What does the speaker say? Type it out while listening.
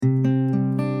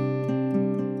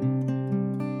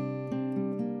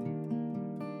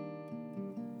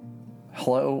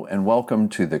Hello and welcome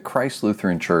to the Christ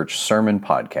Lutheran Church Sermon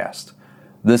Podcast.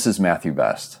 This is Matthew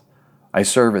Best. I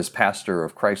serve as pastor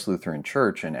of Christ Lutheran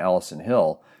Church in Allison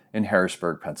Hill in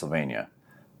Harrisburg, Pennsylvania.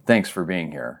 Thanks for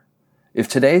being here. If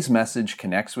today's message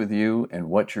connects with you and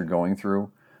what you're going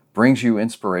through, brings you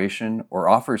inspiration, or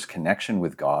offers connection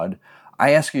with God,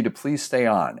 I ask you to please stay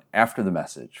on after the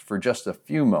message for just a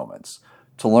few moments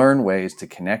to learn ways to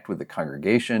connect with the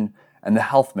congregation and the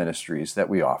health ministries that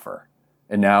we offer.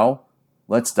 And now,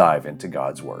 let's dive into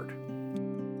God's Word.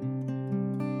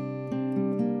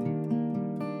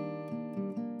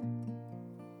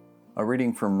 A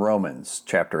reading from Romans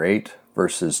chapter 8,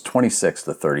 verses 26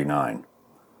 to 39.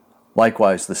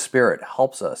 Likewise, the Spirit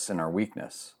helps us in our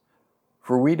weakness,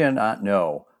 for we do not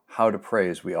know how to pray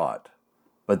as we ought,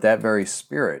 but that very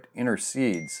Spirit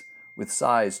intercedes with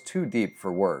sighs too deep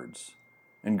for words.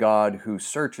 And God, who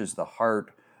searches the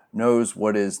heart, knows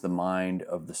what is the mind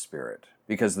of the Spirit,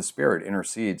 because the Spirit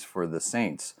intercedes for the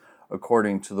saints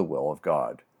according to the will of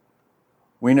God.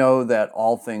 We know that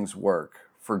all things work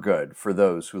for good for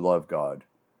those who love God,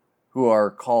 who are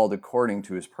called according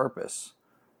to his purpose.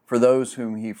 For those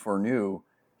whom he foreknew,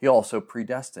 he also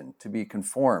predestined to be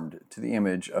conformed to the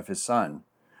image of his Son,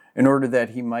 in order that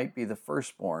he might be the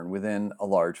firstborn within a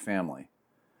large family.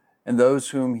 And those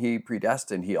whom he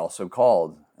predestined, he also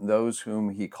called. And those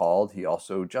whom he called, he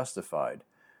also justified.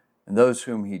 And those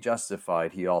whom he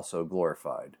justified, he also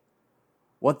glorified.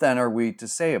 What then are we to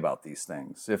say about these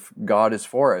things? If God is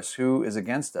for us, who is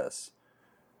against us?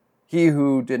 He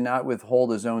who did not withhold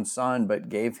his own Son, but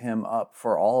gave him up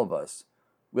for all of us,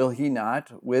 will he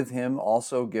not with him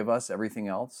also give us everything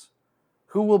else?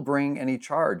 Who will bring any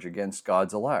charge against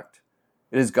God's elect?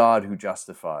 It is God who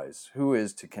justifies. Who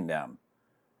is to condemn?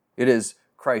 It is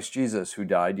Christ Jesus who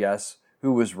died, yes,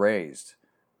 who was raised,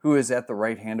 who is at the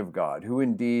right hand of God, who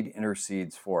indeed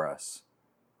intercedes for us.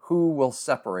 Who will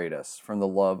separate us from the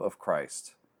love of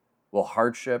Christ? Will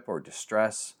hardship or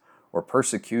distress or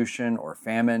persecution or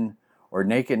famine or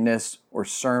nakedness or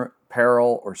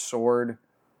peril or sword?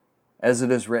 As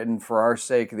it is written, for our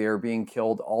sake they are being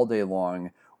killed all day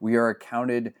long. We are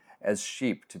accounted as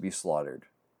sheep to be slaughtered.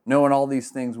 No, in all these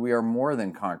things we are more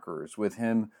than conquerors with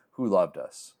him who loved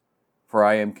us. For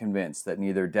I am convinced that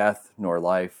neither death nor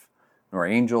life, nor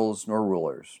angels nor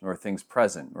rulers, nor things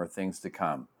present nor things to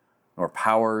come, nor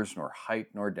powers, nor height,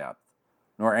 nor depth,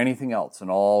 nor anything else in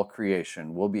all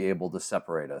creation will be able to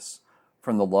separate us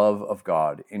from the love of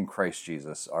God in Christ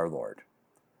Jesus our Lord.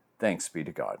 Thanks be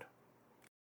to God.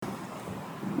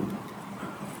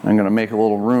 I'm going to make a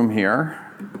little room here.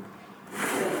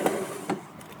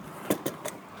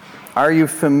 Are you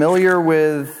familiar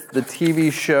with the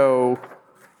TV show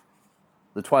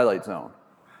The Twilight Zone?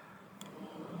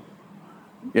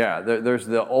 Yeah, there's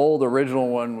the old original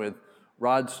one with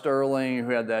Rod Sterling,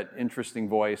 who had that interesting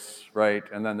voice, right?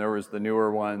 And then there was the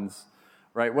newer ones,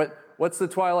 right? What's the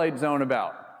Twilight Zone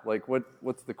about? Like,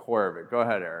 what's the core of it? Go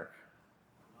ahead, Eric.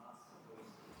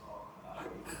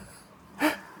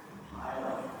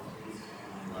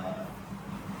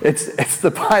 It's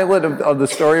the pilot of the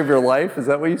story of your life? Is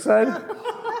that what you said?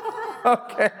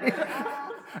 Okay.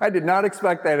 I did not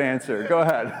expect that answer. Go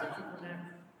ahead.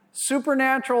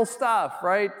 Supernatural stuff,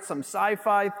 right? Some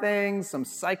sci-fi things, some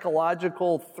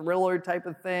psychological thriller type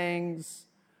of things,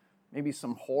 maybe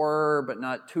some horror, but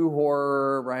not too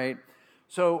horror, right?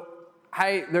 So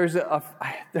there's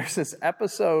this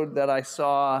episode that I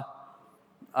saw.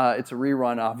 It's a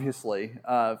rerun, obviously,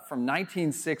 from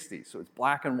 1960. So it's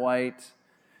black and white,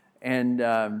 and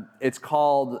it's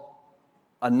called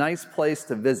A Nice Place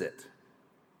to Visit.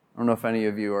 I don't know if any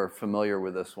of you are familiar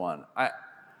with this one.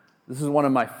 This is one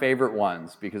of my favorite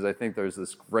ones because I think there's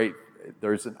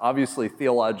an obviously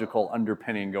theological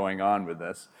underpinning going on with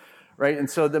this, right? And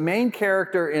so the main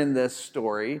character in this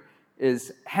story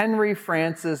is Henry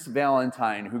Francis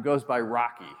Valentine, who goes by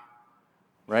Rocky,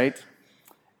 right?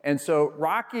 And so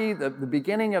Rocky, the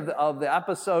beginning of the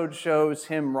episode shows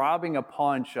him robbing a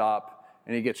pawn shop,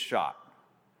 and he gets shot,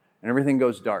 and everything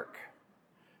goes dark.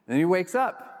 And then he wakes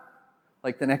up,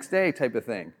 like the next day type of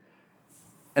thing.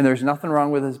 And there's nothing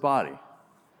wrong with his body.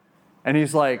 And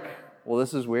he's like, well,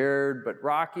 this is weird, but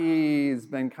Rocky's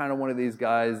been kind of one of these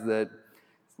guys that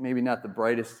maybe not the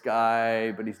brightest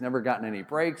guy, but he's never gotten any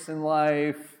breaks in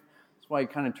life. That's why he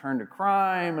kind of turned to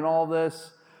crime and all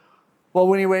this. Well,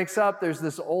 when he wakes up, there's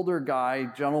this older guy,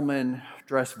 gentleman,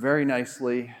 dressed very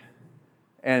nicely,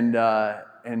 and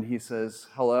he says,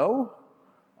 hello,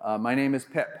 my name is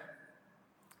Pip.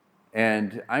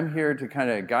 And I'm here to kind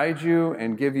of guide you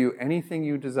and give you anything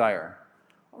you desire.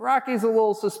 Rocky's a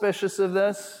little suspicious of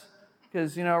this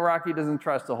because, Rocky doesn't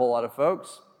trust a whole lot of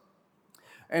folks.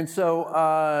 And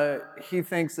so he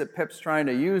thinks that Pip's trying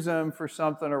to use him for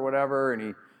something or whatever,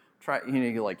 and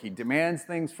he demands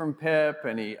things from Pip,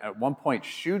 and he at one point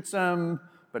shoots him,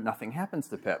 but nothing happens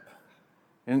to Pip.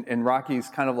 And Rocky's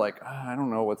kind of like, I don't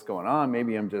know what's going on.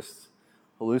 Maybe I'm just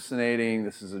hallucinating.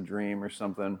 This is a dream or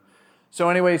something. So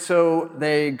anyway, so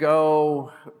they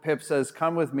go. Pip says,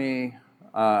 come with me.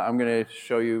 I'm going to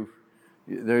show you.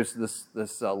 There's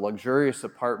this luxurious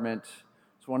apartment.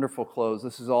 It's wonderful clothes.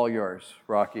 This is all yours,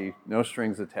 Rocky. No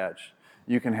strings attached.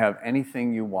 You can have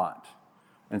anything you want.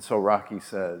 And so Rocky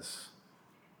says,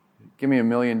 give me $1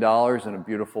 million and a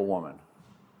beautiful woman.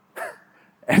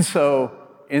 And so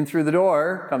in through the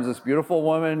door comes this beautiful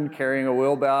woman carrying a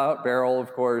wheelbarrow,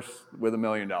 of course, with $1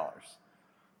 million.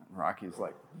 And Rocky's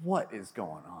like, what is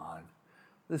going on?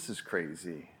 This is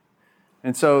crazy.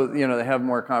 And so, they have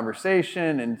more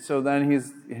conversation. And so then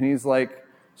he's like,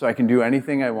 so I can do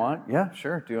anything I want? Yeah,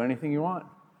 sure, do anything you want.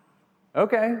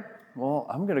 Okay, well,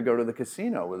 I'm going to go to the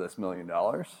casino with this $1 million.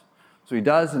 So he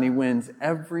does, and he wins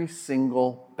every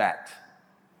single bet.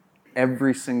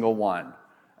 Every single one.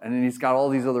 And then he's got all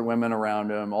these other women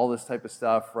around him, all this type of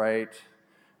stuff, right?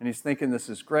 And he's thinking this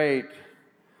is great.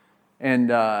 And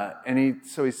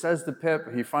so he says to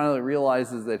Pip, he finally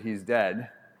realizes that he's dead.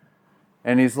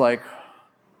 And he's like,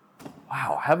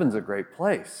 wow, heaven's a great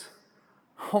place.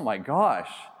 Oh my gosh.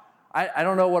 I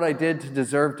don't know what I did to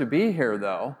deserve to be here,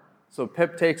 though. So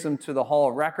Pip takes him to the Hall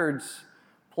of Records,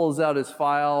 pulls out his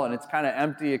file, and it's kind of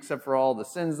empty except for all the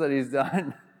sins that he's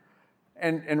done.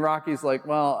 And Rocky's like,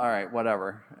 well, all right,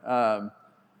 whatever.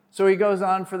 So he goes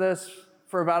on for this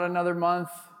for about another month,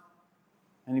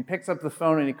 and he picks up the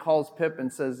phone and he calls Pip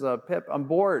and says, Pip, I'm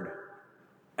bored.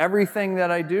 Everything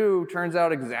that I do turns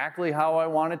out exactly how I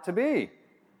want it to be.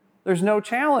 There's no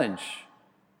challenge.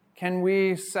 Can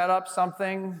we set up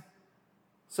something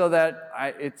so that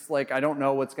it's like I don't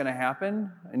know what's going to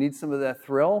happen? I need some of that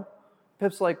thrill.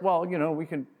 Pip's like, well, we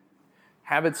can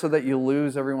have it so that you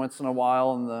lose every once in a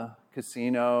while in the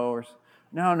casino. Or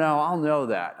no, I'll know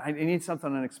that. I need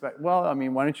something unexpected. Well,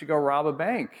 why don't you go rob a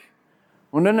bank?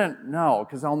 Well, no,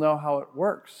 because I'll know how it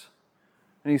works.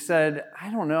 And he said, I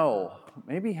don't know.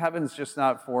 Maybe heaven's just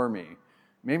not for me.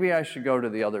 Maybe I should go to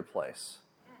the other place.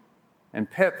 And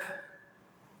Pip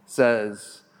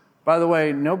says, by the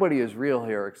way, nobody is real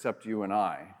here except you and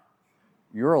I.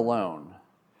 You're alone.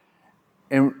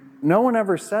 And no one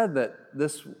ever said that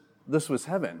this was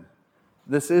heaven.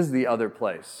 This is the other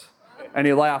place. And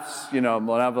he laughs,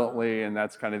 malevolently, and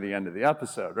that's kind of the end of the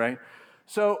episode, right?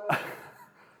 So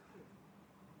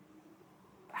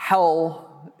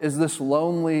hell is this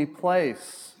lonely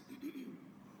place.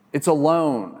 It's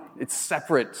alone. It's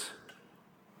separate.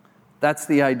 That's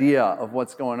the idea of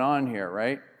what's going on here,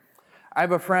 right? I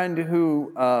have a friend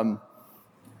who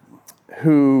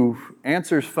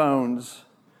answers phones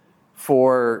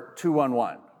for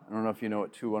 211. I don't know if you know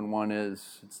what 211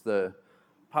 is. It's the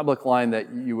public line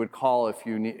that you would call if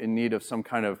you're in need of some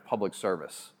kind of public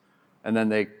service. And then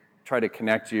they try to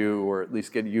connect you or at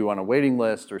least get you on a waiting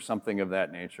list or something of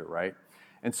that nature, right?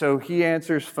 And so he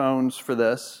answers phones for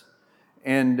this,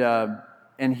 and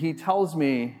he tells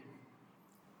me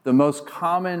the most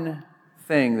common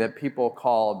thing that people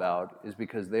call about is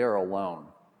because they are alone.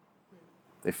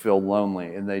 They feel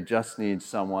lonely, and they just need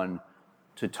someone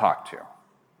to talk to.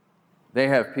 They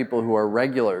have people who are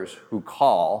regulars who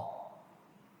call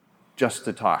just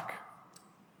to talk.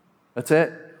 That's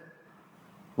it.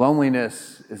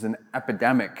 Loneliness is an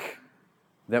epidemic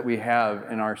that we have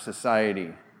in our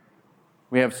society.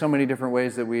 We have so many different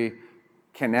ways that we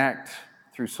connect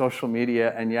through social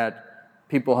media, and yet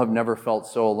people have never felt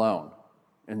so alone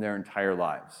in their entire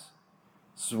lives.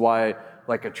 This is why,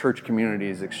 like, a church community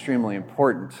is extremely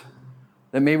important.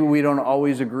 That maybe we don't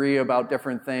always agree about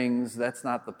different things. That's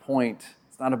not the point.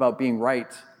 It's not about being right.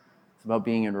 It's about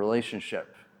being in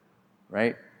relationship,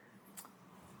 right?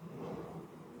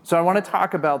 So I want to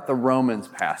talk about the Romans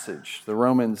passage, the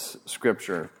Romans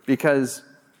scripture, because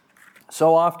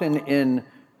so often in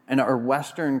our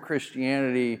Western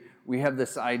Christianity, we have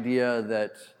this idea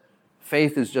that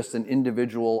faith is just an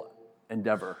individual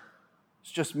endeavor.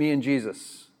 It's just me and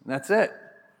Jesus, and that's it.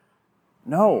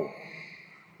 No.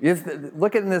 You have to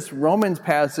look at this Romans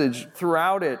passage.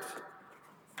 Throughout it,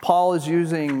 Paul is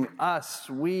using us,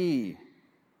 we,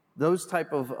 those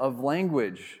type of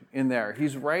language in there.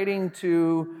 He's writing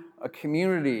to a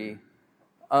community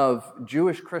of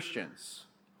Jewish Christians.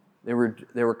 They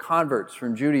were converts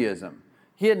from Judaism.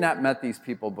 He had not met these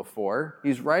people before.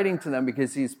 He's writing to them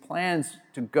because he plans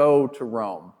to go to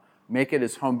Rome, make it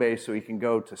his home base so he can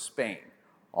go to Spain,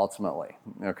 ultimately,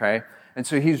 okay? And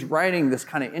so he's writing this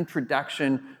kind of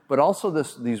introduction, but also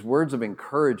these words of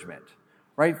encouragement,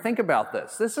 right? Think about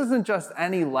this. This isn't just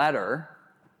any letter.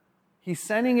 He's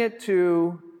sending it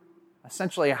to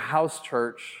essentially a house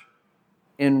church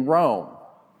in Rome.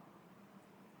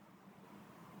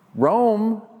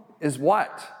 Rome is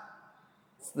what?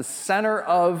 It's the center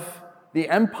of the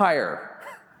empire.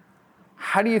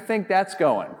 How do you think that's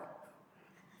going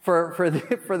for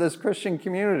this Christian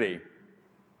community?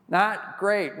 Not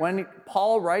great. When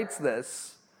Paul writes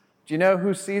this, do you know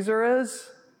who Caesar is?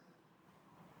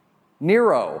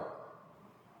 Nero.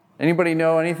 Anybody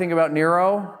know anything about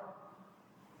Nero?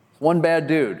 One bad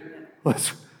dude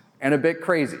and a bit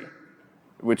crazy,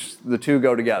 which the two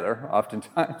go together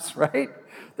oftentimes, right?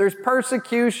 There's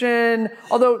persecution,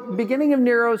 although beginning of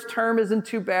Nero's term isn't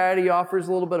too bad. He offers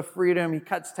a little bit of freedom. He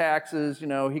cuts taxes.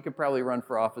 He could probably run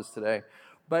for office today.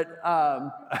 But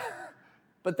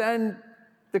then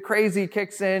the crazy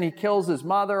kicks in. He kills his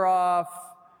mother off.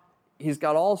 He's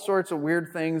got all sorts of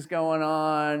weird things going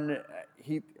on,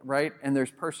 right? And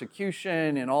there's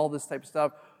persecution and all this type of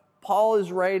stuff. Paul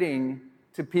is writing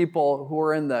to people who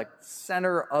are in the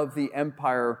center of the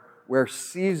empire where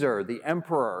Caesar, the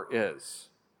emperor, is.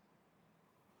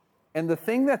 And the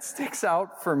thing that sticks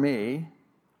out for me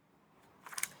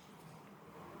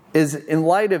is in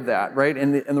light of that, right?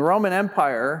 And the Roman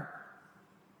Empire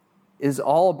is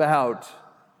all about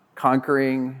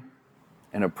conquering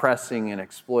and oppressing and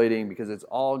exploiting, because it's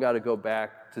all got to go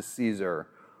back to Caesar.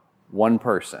 One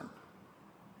person,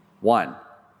 one,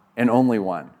 and only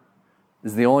one,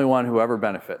 is the only one who ever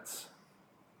benefits.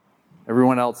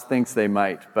 Everyone else thinks they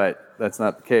might, but that's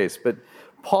not the case. But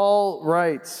Paul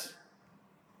writes,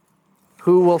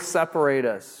 "Who will separate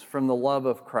us from the love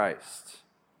of Christ?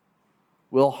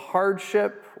 Will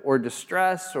hardship or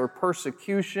distress or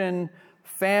persecution,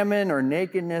 famine or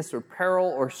nakedness or peril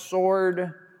or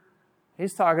sword?"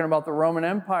 He's talking about the Roman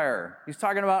Empire. He's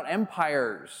talking about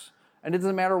empires. And it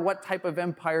doesn't matter what type of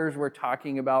empires we're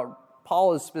talking about.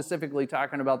 Paul is specifically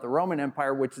talking about the Roman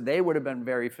Empire, which they would have been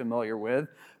very familiar with,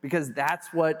 because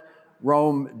that's what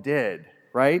Rome did,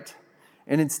 right?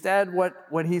 And instead,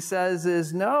 what he says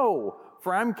is, "No,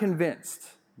 for I'm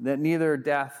convinced that neither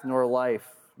death nor life,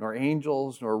 nor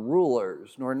angels, nor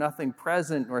rulers, nor nothing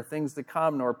present, nor things to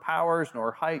come, nor powers,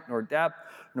 nor height, nor depth,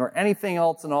 nor anything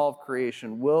else in all of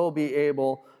creation will be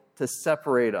able to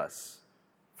separate us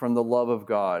from the love of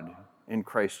God in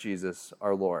Christ Jesus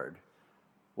our Lord."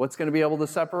 What's going to be able to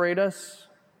separate us?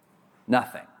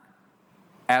 Nothing.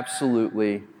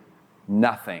 Absolutely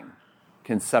nothing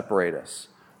can separate us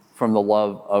from the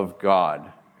love of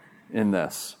God in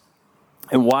this.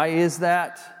 And why is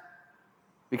that?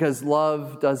 Because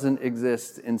love doesn't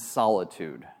exist in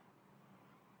solitude.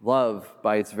 Love,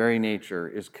 by its very nature,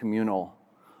 is communal.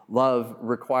 Love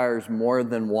requires more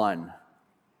than one.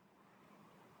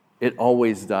 It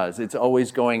always does. It's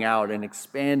always going out and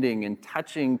expanding and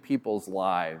touching people's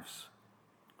lives,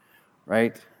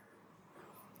 right?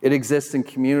 It exists in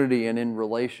community and in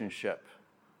relationship.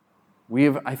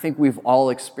 I think we've all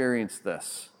experienced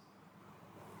this.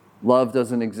 Love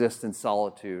doesn't exist in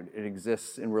solitude. It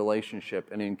exists in relationship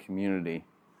and in community.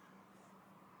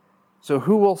 So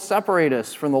who will separate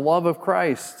us from the love of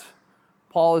Christ?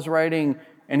 Paul is writing,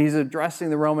 and he's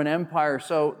addressing the Roman Empire.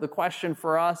 So the question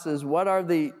for us is, what are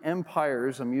the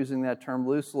empires, I'm using that term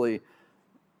loosely,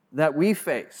 that we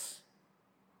face,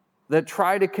 that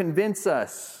try to convince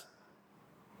us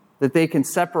that they can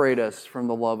separate us from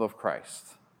the love of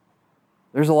Christ?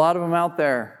 There's a lot of them out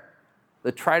there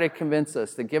that try to convince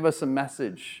us, that give us a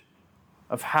message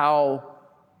of how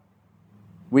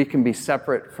we can be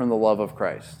separate from the love of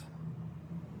Christ.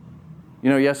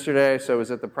 Yesterday, I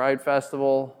was at the Pride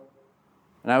Festival,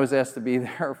 and I was asked to be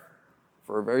there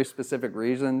for a very specific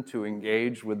reason, to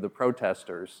engage with the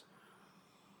protesters.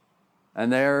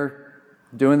 And they're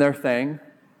doing their thing,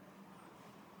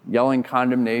 yelling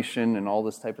condemnation and all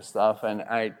this type of stuff. And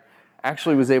I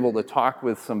actually was able to talk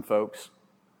with some folks,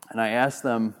 and I asked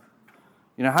them,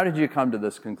 how did you come to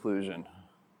this conclusion?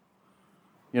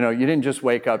 You didn't just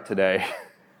wake up today,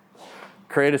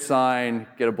 create a sign,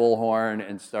 get a bullhorn,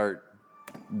 and start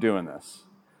doing this.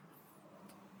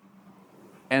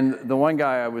 And the one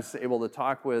guy I was able to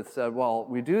talk with said, well,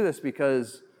 we do this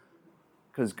because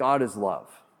God is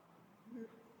love.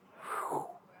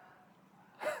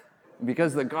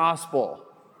 Because the gospel.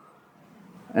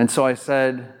 And so I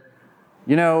said,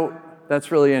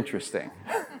 that's really interesting.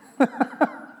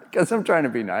 Because I'm trying to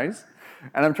be nice,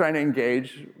 and I'm trying to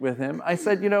engage with him. I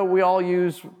said, we all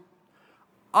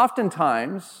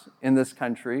oftentimes in this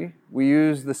country, we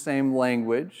use the same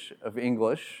language of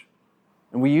English,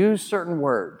 and we use certain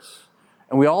words,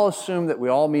 and we all assume that we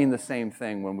all mean the same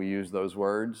thing when we use those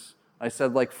words. I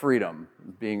said, like freedom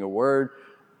being a word.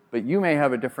 but you may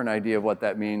have a different idea of what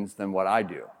that means than what I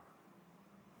do.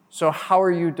 So how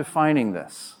are you defining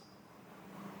this?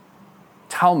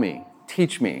 Tell me,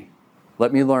 teach me,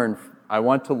 let me learn. I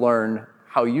want to learn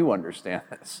how you understand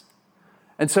this.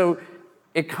 And so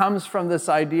it comes from this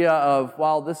idea of,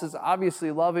 well, this is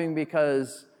obviously loving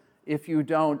because if you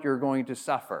don't, you're going to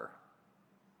suffer.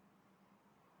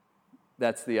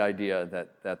 That's the idea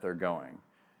that they're going.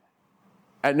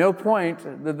 At no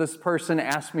point did this person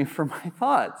ask me for my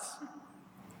thoughts,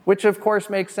 which of course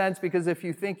makes sense because if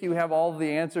you think you have all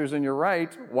the answers and you're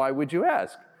right, why would you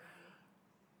ask?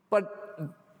 But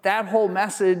that whole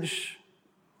message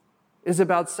is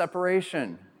about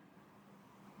separation.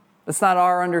 It's not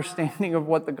our understanding of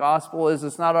what the gospel is.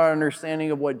 It's not our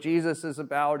understanding of what Jesus is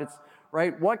about. It's,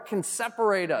 right, what can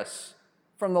separate us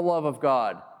from the love of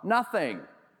God? Nothing.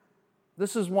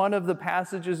 This is one of the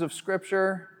passages of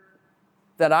Scripture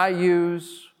that I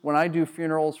use when I do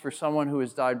funerals for someone who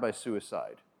has died by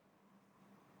suicide.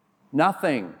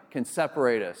 Nothing can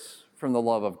separate us from the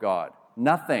love of God.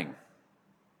 Nothing.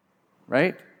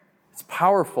 Right? It's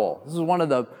powerful. This is one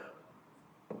of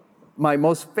my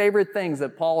most favorite things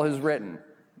that Paul has written.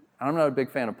 I'm not a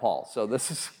big fan of Paul, so this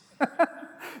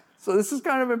is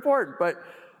kind of important. But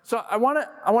so I want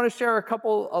to share a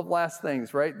couple of last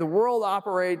things, right? The world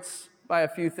operates by a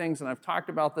few things, and I've talked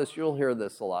about this. You'll hear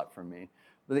this a lot from me.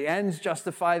 But the ends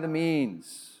justify the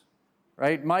means,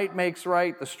 right? Might makes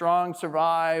right, the strong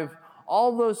survive.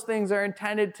 All those things are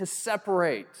intended to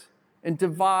separate and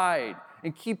divide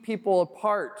and keep people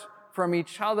apart from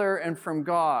each other and from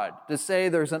God, to say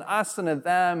there's an us and a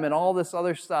them and all this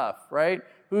other stuff, right?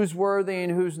 Who's worthy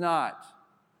and who's not.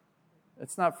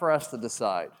 It's not for us to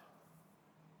decide.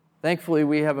 Thankfully,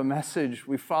 we have a message.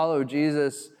 We follow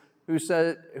Jesus,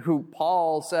 who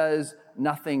Paul says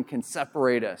nothing can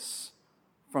separate us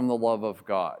from the love of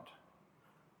God,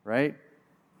 right?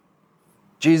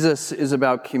 Jesus is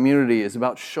about community, is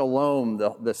about shalom,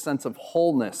 the sense of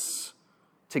wholeness,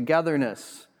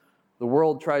 togetherness. The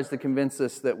world tries to convince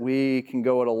us that we can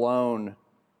go it alone.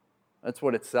 That's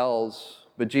what it sells.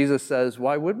 But Jesus says,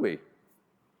 why would we?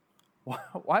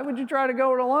 Why would you try to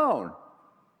go it alone?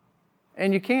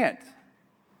 And you can't.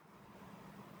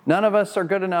 None of us are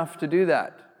good enough to do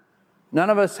that.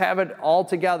 None of us have it all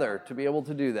together to be able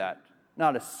to do that.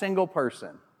 Not a single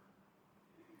person.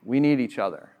 We need each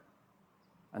other.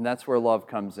 And that's where love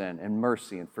comes in, and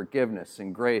mercy, and forgiveness,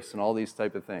 and grace, and all these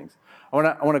type of things. I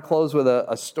want to close with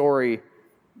a story.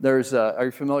 Are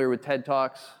you familiar with TED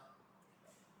Talks?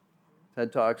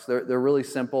 TED Talks, they're really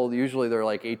simple. Usually they're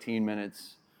like 18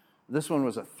 minutes. This one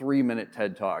was a 3-minute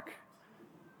TED Talk.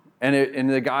 And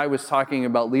the guy was talking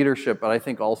about leadership, but I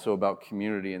think also about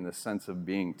community in the sense of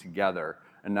being together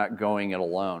and not going it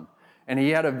alone. And he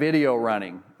had a video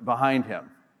running behind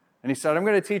him. And he said, I'm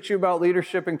going to teach you about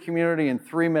leadership and community in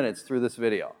 3 minutes through this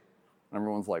video. And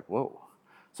everyone's like, whoa.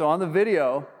 So on the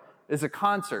video is a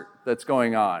concert that's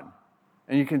going on.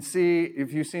 And you can see,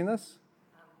 have you seen this?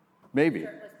 Maybe.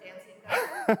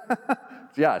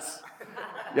 Yes.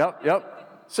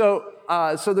 Yep. So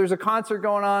there's a concert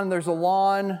going on. There's a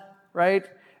lawn, right?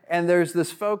 And there's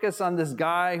this focus on this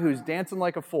guy who's dancing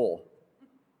like a fool.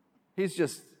 He's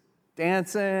just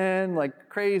dancing like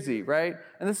crazy, right?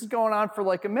 And this is going on for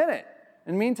like a minute.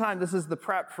 In the meantime, this is the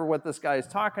prep for what this guy is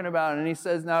talking about. And he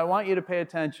says, now I want you to pay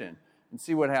attention and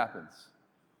see what happens.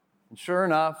 And sure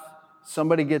enough,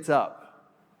 somebody gets up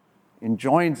and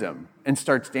joins him and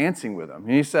starts dancing with him.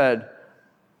 And he said,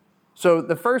 so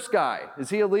the first guy, is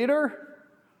he a leader?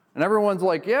 And everyone's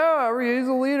like, yeah, he's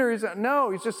a leader. No,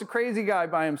 he's just a crazy guy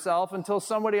by himself until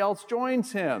somebody else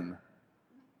joins him.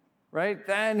 Right?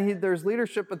 Then there's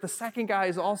leadership, but the second guy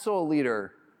is also a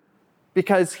leader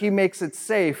because he makes it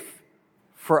safe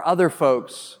for other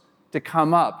folks to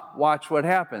come up, watch what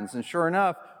happens. And sure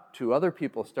enough, 2 other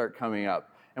people start coming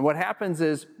up. And what happens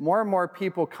is more and more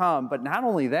people come, but not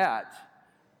only that,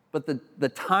 but the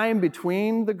time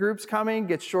between the groups coming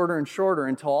gets shorter and shorter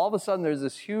until all of a sudden there's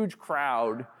this huge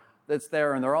crowd that's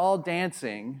there and they're all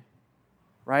dancing,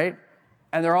 right?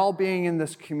 And they're all being in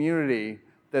this community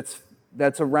that's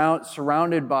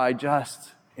surrounded by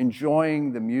just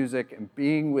enjoying the music and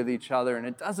being with each other. And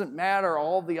it doesn't matter,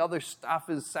 all the other stuff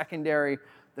is secondary.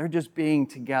 They're just being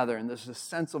together, and there's a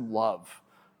sense of love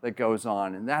that goes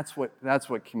on. And that's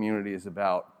what community is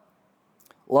about.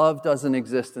 Love doesn't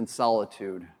exist in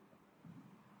solitude.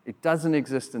 It doesn't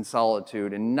exist in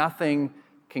solitude, and nothing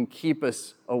can keep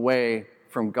us away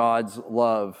from God's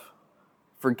love.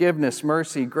 Forgiveness,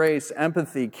 mercy, grace,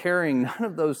 empathy, caring, none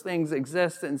of those things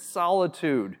exist in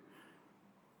solitude.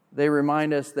 They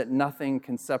remind us that nothing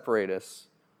can separate us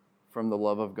from the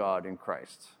love of God in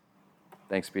Christ.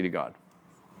 Thanks be to God.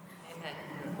 Amen.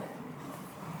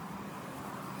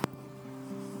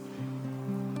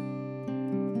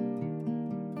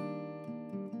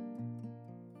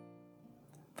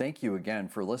 Thank you again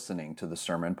for listening to the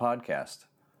Sermon Podcast.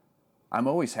 I'm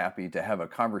always happy to have a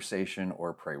conversation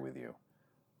or pray with you.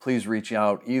 Please reach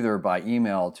out either by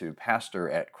email to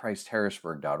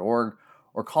pastor@christharrisburg.org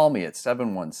or call me at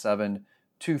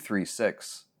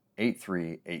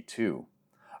 717-236-8382.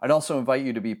 I'd also invite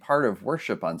you to be part of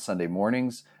worship on Sunday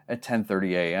mornings at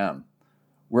 10:30 a.m.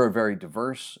 We're a very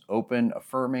diverse, open,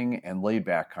 affirming, and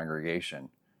laid-back congregation.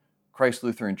 Christ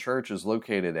Lutheran Church is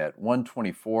located at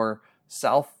 124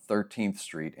 South 13th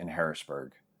Street in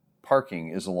Harrisburg. Parking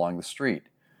is along the street.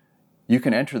 You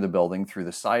can enter the building through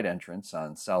the side entrance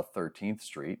on South 13th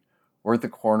Street or at the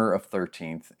corner of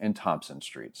 13th and Thompson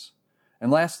Streets.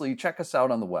 And lastly, check us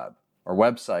out on the web. Our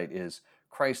website is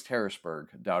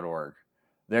christharrisburg.org.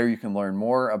 There you can learn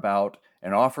more about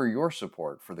and offer your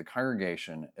support for the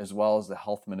congregation as well as the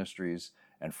health ministries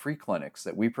and free clinics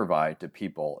that we provide to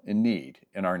people in need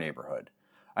in our neighborhood.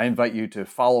 I invite you to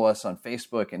follow us on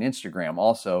Facebook and Instagram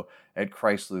also at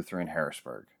Christ Lutheran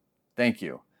Harrisburg. Thank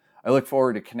you. I look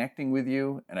forward to connecting with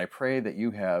you, and I pray that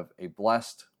you have a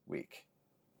blessed week.